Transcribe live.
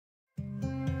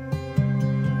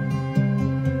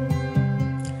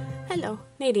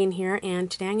Nadine here, and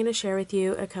today I'm going to share with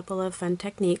you a couple of fun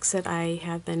techniques that I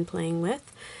have been playing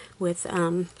with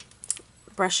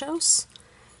Brushos.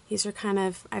 These are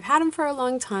I've had them for a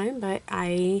long time, but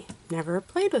I never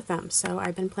played with them, so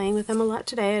I've been playing with them a lot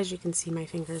today. As you can see, my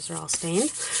fingers are all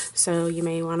stained, so you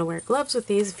may want to wear gloves with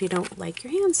these if you don't like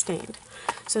your hands stained.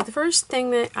 So the first thing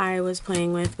that I was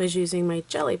playing with was using my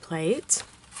Gelli plate,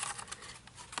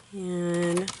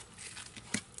 and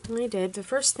the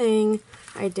first thing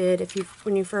I did,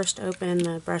 when you first open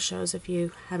the Brushos, if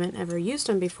you haven't ever used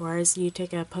them before, is you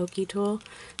take a pokey tool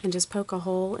and just poke a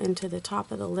hole into the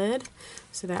top of the lid,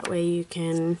 so that way you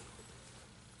can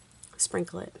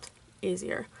sprinkle it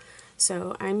easier.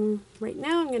 So right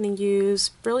now I'm going to use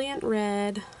Brilliant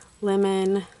Red,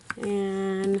 Lemon,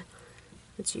 and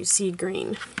let's use Seed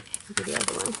Green. Do the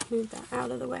other one. Move that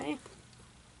out of the way.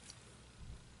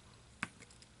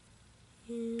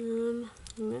 And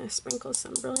I'm going to sprinkle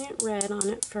some Brilliant Red on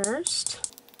it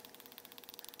first,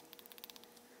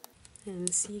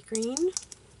 and Sea Green.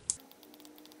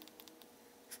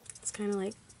 It's kind of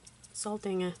like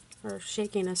salting or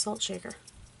shaking a salt shaker.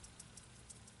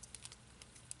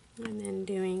 And then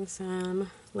doing some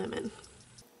lemon.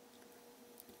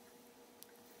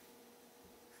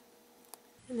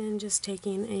 And then just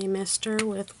taking a mister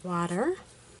with water.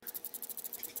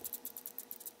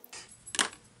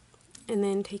 And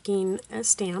then taking a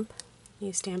stamp,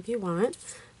 any stamp you want.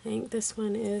 I think this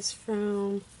one is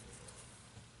from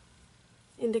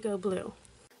IndigoBlu.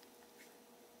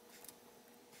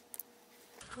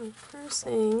 The first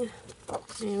thing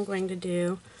I am going to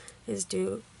do is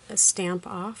do a stamp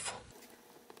off,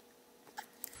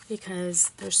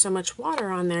 because there's so much water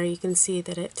on there. You can see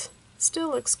that it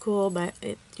still looks cool, but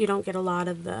you don't get a lot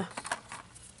of the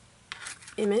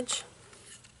image.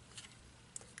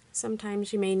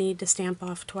 Sometimes you may need to stamp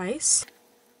off twice.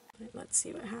 But let's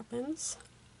see what happens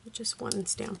with just one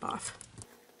stamp off.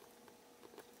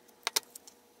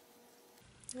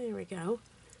 There we go.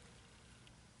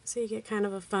 So you get kind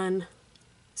of a fun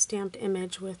stamped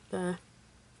image with the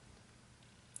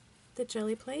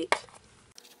Gelli plate.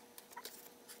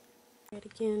 Try it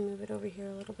again, move it over here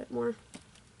a little bit more.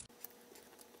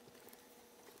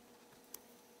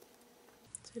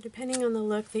 So depending on the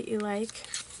look that you like,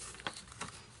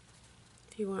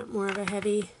 if you want more of a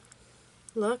heavy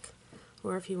look,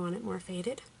 or if you want it more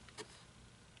faded.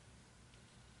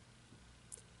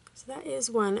 So that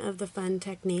is one of the fun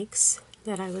techniques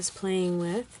that I was playing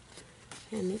with.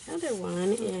 And the other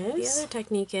one is, the other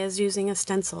technique is using a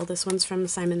stencil. This one's from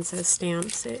Simon Says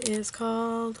Stamps. It is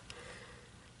called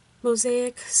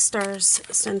MOSAIC Stars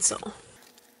Stencil.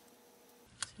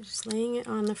 So just laying it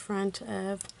on the front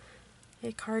of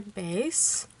a card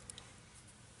base.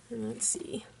 And let's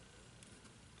see,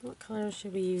 what color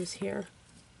should we use here?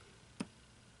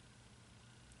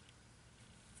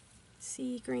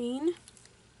 Sea green.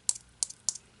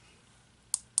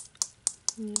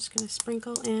 I'm just going to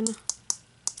sprinkle in a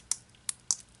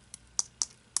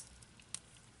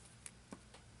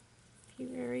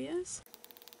few areas.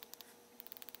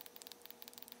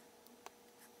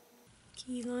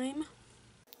 Key lime.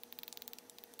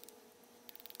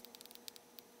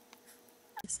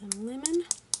 Some lemon.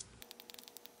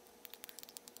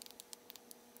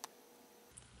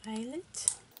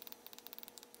 Violet.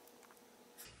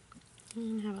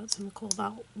 And how about some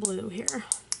Cobalt blue here?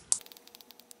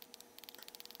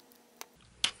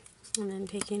 And then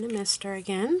taking a mister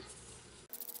again.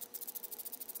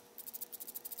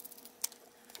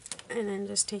 And then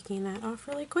just taking that off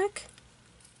really quick.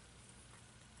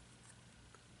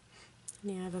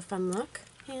 And you have a fun look.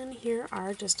 And here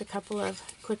are just a couple of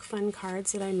quick fun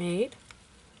cards that I made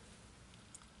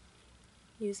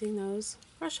using those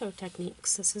Brusho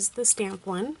techniques. This is the stamp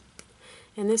one.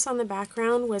 And this on the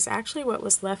background was actually what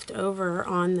was left over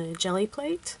on the Gelli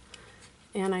plate.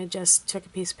 And I just took a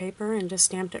piece of paper and just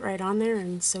stamped it right on there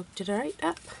and soaked it right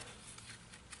up.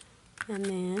 And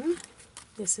then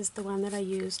this is the one that I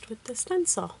used with the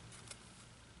stencil.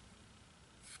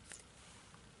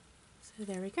 So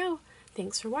there we go.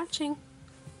 Thanks for watching.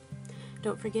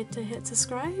 Don't forget to hit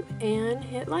subscribe and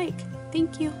hit like.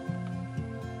 Thank you.